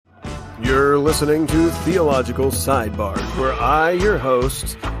You're listening to Theological Sidebars, where I, your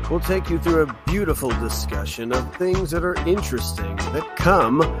host, will take you through a beautiful discussion of things that are interesting that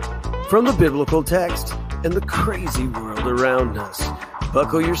come from the biblical text and the crazy world around us.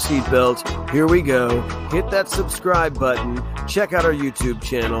 Buckle your seatbelt. Here we go. Hit that subscribe button. Check out our YouTube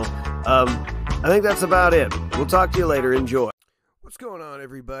channel. I think that's about it. We'll talk to you later. Enjoy. What's going on,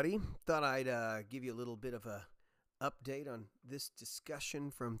 everybody? Thought I'd give you a little bit of a update on this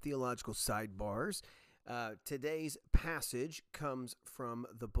discussion from Theological Sidebars. Today's passage comes from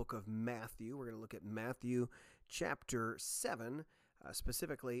the book of Matthew. We're going to look at Matthew chapter 7,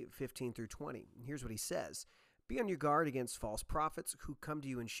 specifically 15 through 20. And here's what he says. Be on your guard against false prophets who come to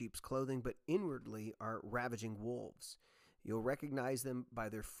you in sheep's clothing, but inwardly are ravaging wolves. You'll recognize them by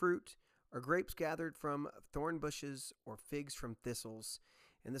their fruit. Are grapes gathered from thorn bushes or figs from thistles?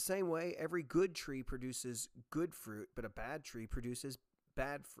 In the same way, every good tree produces good fruit, but a bad tree produces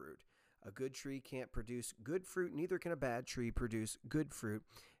bad fruit. A good tree can't produce good fruit, neither can a bad tree produce good fruit.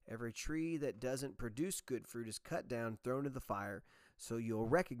 Every tree that doesn't produce good fruit is cut down, thrown into the fire, so you'll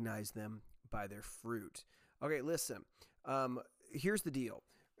recognize them by their fruit. Okay, listen, here's the deal.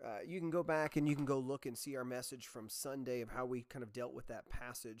 You can go back and you can go look and see our message from Sunday of how we kind of dealt with that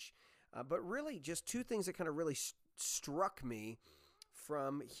passage. But really, just two things that kind of really struck me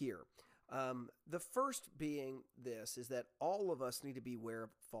from here. The first being this is that all of us need to be aware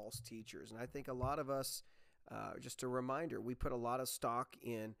of false teachers. And I think a lot of us, just a reminder, we put a lot of stock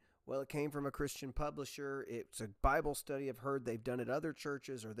in, well, it came from a Christian publisher. It's a Bible study I've heard they've done at other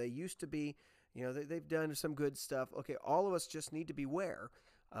churches, or they used to be, they've done some good stuff. Okay, all of us just need to be aware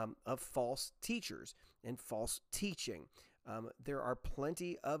of false teachers and false teaching. There are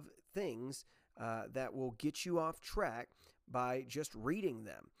plenty of things that will get you off track by just reading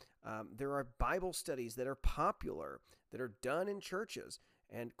them. There are Bible studies that are popular, that are done in churches,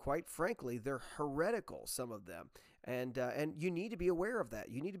 and quite frankly, they're heretical, some of them. And you need to be aware of that.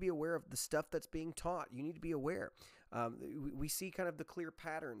 You need to be aware of the stuff that's being taught. You need to be aware. We see kind of the clear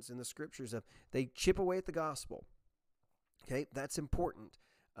patterns in the scriptures of they chip away at the gospel. Okay, that's important.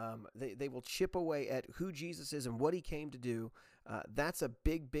 They will chip away at who Jesus is and what he came to do. That's a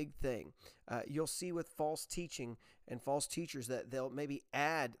big, big thing. You'll see with false teaching and false teachers that they'll maybe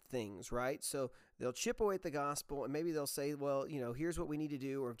add things, right? So they'll chip away at the gospel, and maybe they'll say, well, here's what we need to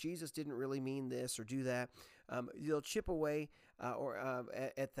do, or if Jesus didn't really mean this or do that. They'll chip away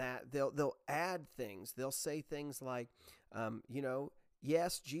at that. They'll add things. They'll say things like,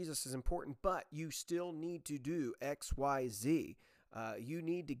 yes, Jesus is important, but you still need to do X, Y, Z. You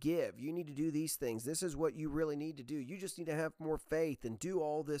need to give. You need to do these things. This is what you really need to do. You just need to have more faith and do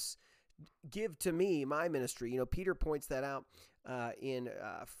all this. Give to me my ministry. Peter points that out in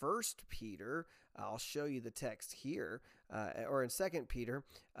 1 Peter. I'll show you the text here, or in 2 Peter,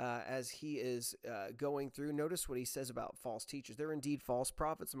 as he is going through. Notice what he says about false teachers. There are indeed false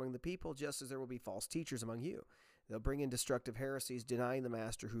prophets among the people, just as there will be false teachers among you. They'll bring in destructive heresies, denying the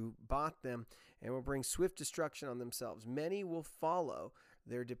master who bought them, and will bring swift destruction on themselves. Many will follow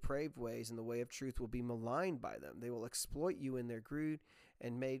their depraved ways, and the way of truth will be maligned by them. They will exploit you in their greed,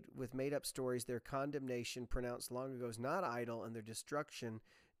 and with made-up stories, their condemnation pronounced long ago is not idle, and their destruction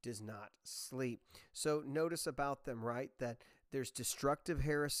does not sleep. So notice about them, right, that there's destructive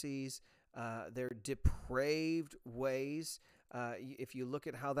heresies, they're depraved ways. If you look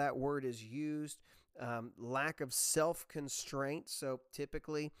at how that word is used, lack of self-constraint. So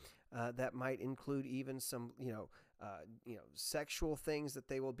typically that might include even some, sexual things that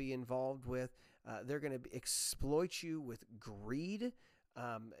they will be involved with. They're going to exploit you with greed.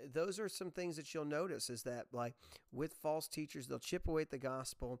 Those are some things that you'll notice is that, like with false teachers, they'll chip away at the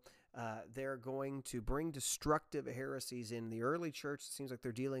gospel. They're going to bring destructive heresies in the early church. It seems like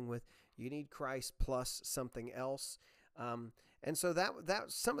they're dealing with, you need Christ plus something else. And so that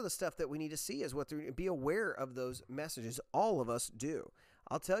some of the stuff that we need to see is be aware of those messages. All of us do.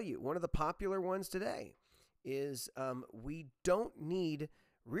 I'll tell you, one of the popular ones today is we don't need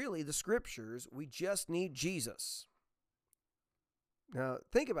really the scriptures. We just need Jesus. Now,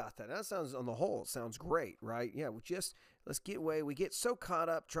 think about that. That sounds, on the whole, it sounds great, right? Yeah, let's get away. We get so caught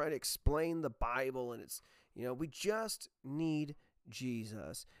up trying to explain the Bible, and it's, we just need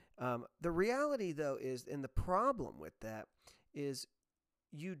Jesus. The reality, though, is, and the problem with that is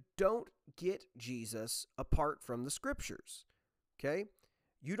you don't get Jesus apart from the scriptures, okay?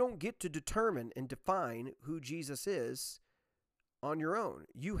 You don't get to determine and define who Jesus is on your own.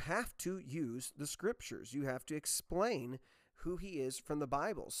 You have to use the scriptures. You have to explain who he is from the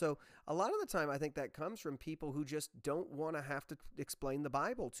Bible. So a lot of the time, I think that comes from people who just don't want to have to explain the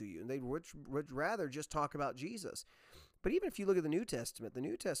Bible to you, and they would rather just talk about Jesus. But even if you look at the New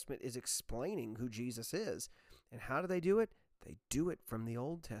Testament is explaining who Jesus is. And how do they do it? They do it from the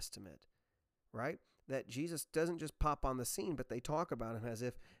Old Testament, right? That Jesus doesn't just pop on the scene, but they talk about him as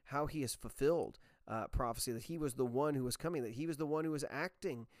if how he has fulfilled prophecy, that he was the one who was coming, that he was the one who was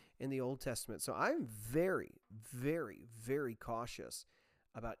acting in the Old Testament. So I'm very, very, very cautious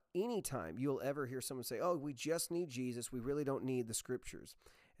about any time you'll ever hear someone say, oh, we just need Jesus. We really don't need the scriptures.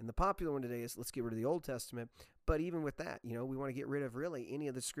 And the popular one today is let's get rid of the Old Testament. But even with that, we want to get rid of really any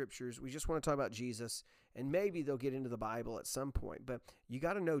of the scriptures. We just want to talk about Jesus, and maybe they'll get into the Bible at some point. But you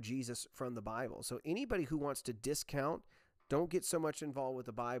got to know Jesus from the Bible. So anybody who wants to discount, don't get so much involved with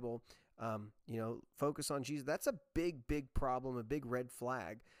the Bible, focus on Jesus. That's a big, big problem, a big red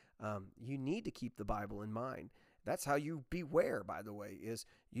flag. You need to keep the Bible in mind. That's how you beware, by the way, is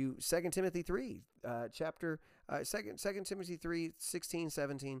 2 Timothy 3, 2 Timothy 3, 16,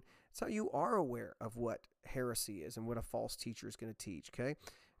 17. That's how you are aware of what heresy is and what a false teacher is going to teach, okay?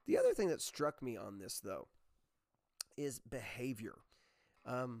 The other thing that struck me on this, though, is behavior.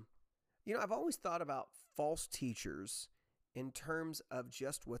 I've always thought about false teachers in terms of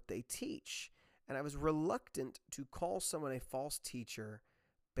just what they teach. And I was reluctant to call someone a false teacher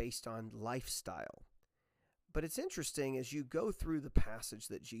based on lifestyle. But it's interesting as you go through the passage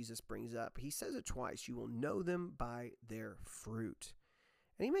that Jesus brings up. He says it twice. You will know them by their fruit.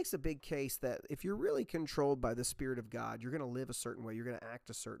 And he makes a big case that if you're really controlled by the Spirit of God, you're going to live a certain way. You're going to act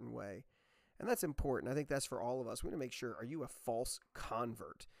a certain way. And that's important. I think that's for all of us. We want to make sure, are you a false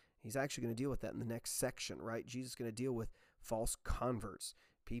convert? He's actually going to deal with that in the next section, right? Jesus is going to deal with false converts,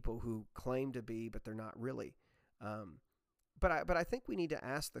 people who claim to be, but they're not really. But I think we need to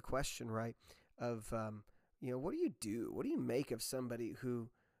ask the question, right, of what do you do? What do you make of somebody who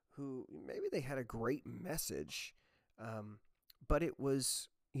maybe they had a great message, but it was,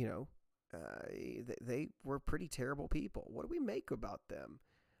 they were pretty terrible people. What do we make about them?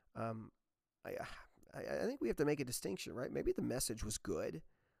 I think we have to make a distinction, right? Maybe the message was good,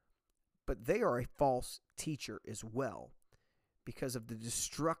 but they are a false teacher as well because of the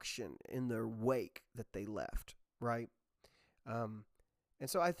destruction in their wake that they left, right? And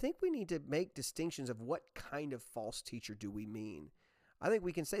so I think we need to make distinctions of what kind of false teacher do we mean. I think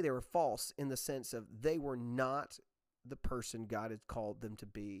we can say they were false in the sense of they were not the person God had called them to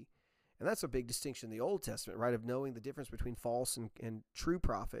be. And that's a big distinction in the Old Testament, right, of knowing the difference between false and true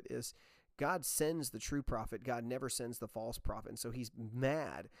prophet is God sends the true prophet. God never sends the false prophet. And so he's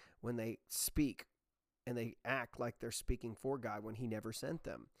mad when they speak and they act like they're speaking for God when he never sent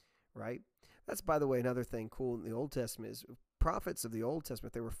them, right? That's, by the way, another thing cool in the Old Testament is prophets of the Old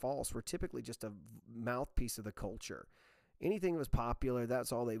Testament, they were false, were typically just a mouthpiece of the culture. Anything that was popular,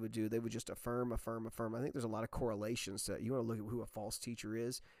 that's all they would do. They would just affirm. I think there's a lot of correlations to, you want to look at who a false teacher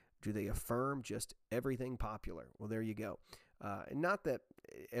is. Do they affirm just everything popular? Well, there you go. And not that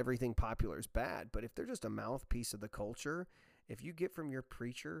everything popular is bad, but if they're just a mouthpiece of the culture, if you get from your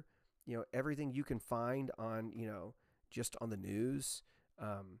preacher, everything you can find on, just on the news,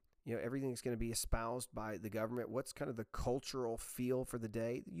 everything's going to be espoused by the government. What's kind of the cultural feel for the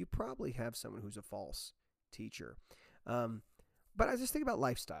day? You probably have someone who's a false teacher. But I just think about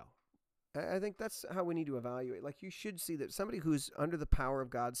lifestyle. I think that's how we need to evaluate. Like, you should see that somebody who's under the power of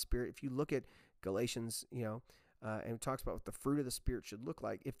God's Spirit, if you look at Galatians, and it talks about what the fruit of the Spirit should look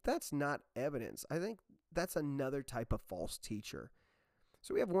like, if that's not evidence, I think that's another type of false teacher.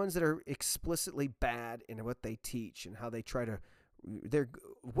 So we have ones that are explicitly bad in what they teach and how they try to,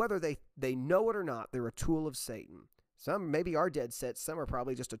 whether they know it or not, they're a tool of Satan. Some maybe are dead set. Some are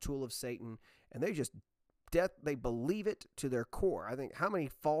probably just a tool of Satan, and they believe it to their core. I think how many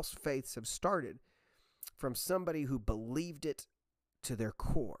false faiths have started from somebody who believed it to their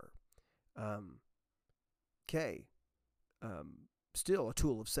core. Still a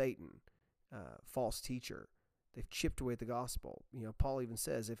tool of Satan, false teacher. They've chipped away at the gospel. Paul even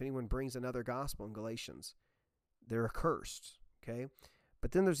says, if anyone brings another gospel in Galatians, they're accursed. Okay.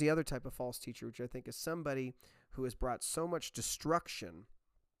 But then there's the other type of false teacher, which I think is somebody who has brought so much destruction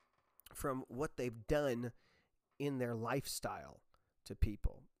from what they've done in their lifestyle to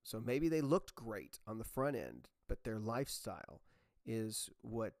people. So maybe they looked great on the front end, but their lifestyle is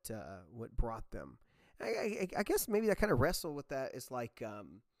what brought them. I guess maybe I kind of wrestle with that. It's like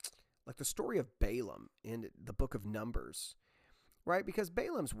the story of Balaam in the book of Numbers, right? Because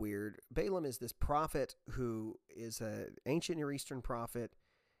Balaam's weird. Balaam is this prophet who is an ancient Near Eastern prophet.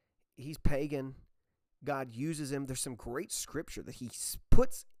 He's pagan. God uses him. There's some great scripture that he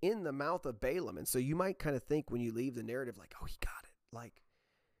puts in the mouth of Balaam. And so you might kind of think when you leave the narrative, like, oh, he got it. Like,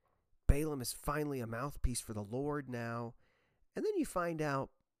 Balaam is finally a mouthpiece for the Lord now. And then you find out,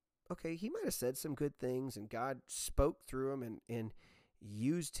 okay, he might have said some good things, and God spoke through him and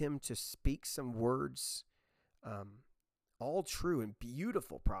used him to speak some words, all true and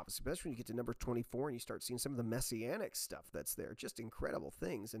beautiful prophecy, especially when you get to Numbers 24 and you start seeing some of the messianic stuff that's there. Just incredible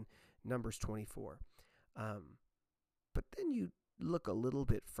things in Numbers 24. But then you look a little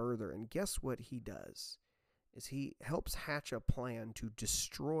bit further, and guess what he does? Is he helps hatch a plan to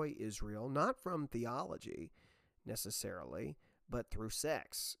destroy Israel, not from theology necessarily, but through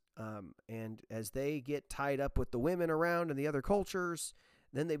sex. And as they get tied up with the women around and the other cultures,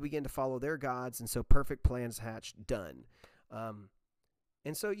 then they begin to follow their gods, and so perfect plans hatched, done.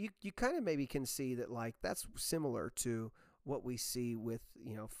 And so you kind of maybe can see that, like, that's similar to what we see with,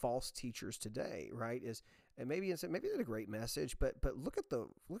 false teachers today, right? And maybe that's a great message, but look at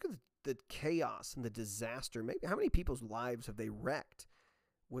the chaos and the disaster. Maybe how many people's lives have they wrecked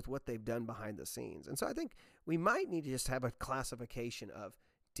with what they've done behind the scenes? And so I think we might need to just have a classification of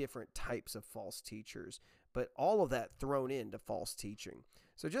different types of false teachers, but all of that thrown into false teaching.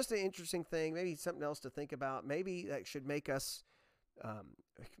 So just an interesting thing, maybe something else to think about. Maybe that should make us,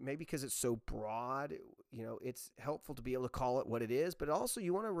 maybe because it's so broad, it's helpful to be able to call it what it is, but also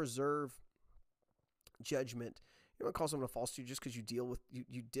you want to reserve judgment. You don't want to call someone a false teacher just because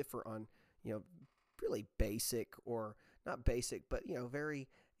you differ on, really basic, or not basic, but, very,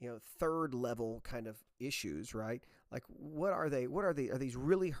 third level kind of issues, right? Like, what are they? Are these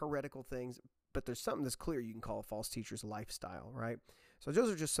really heretical things? But there's something that's clear you can call a false teacher's lifestyle, right? So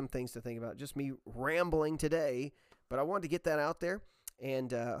those are just some things to think about. Just me rambling today, but I wanted to get that out there,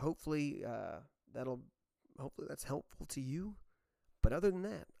 and hopefully that's helpful to you. But other than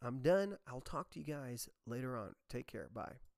that, I'm done. I'll talk to you guys later on. Take care. Bye.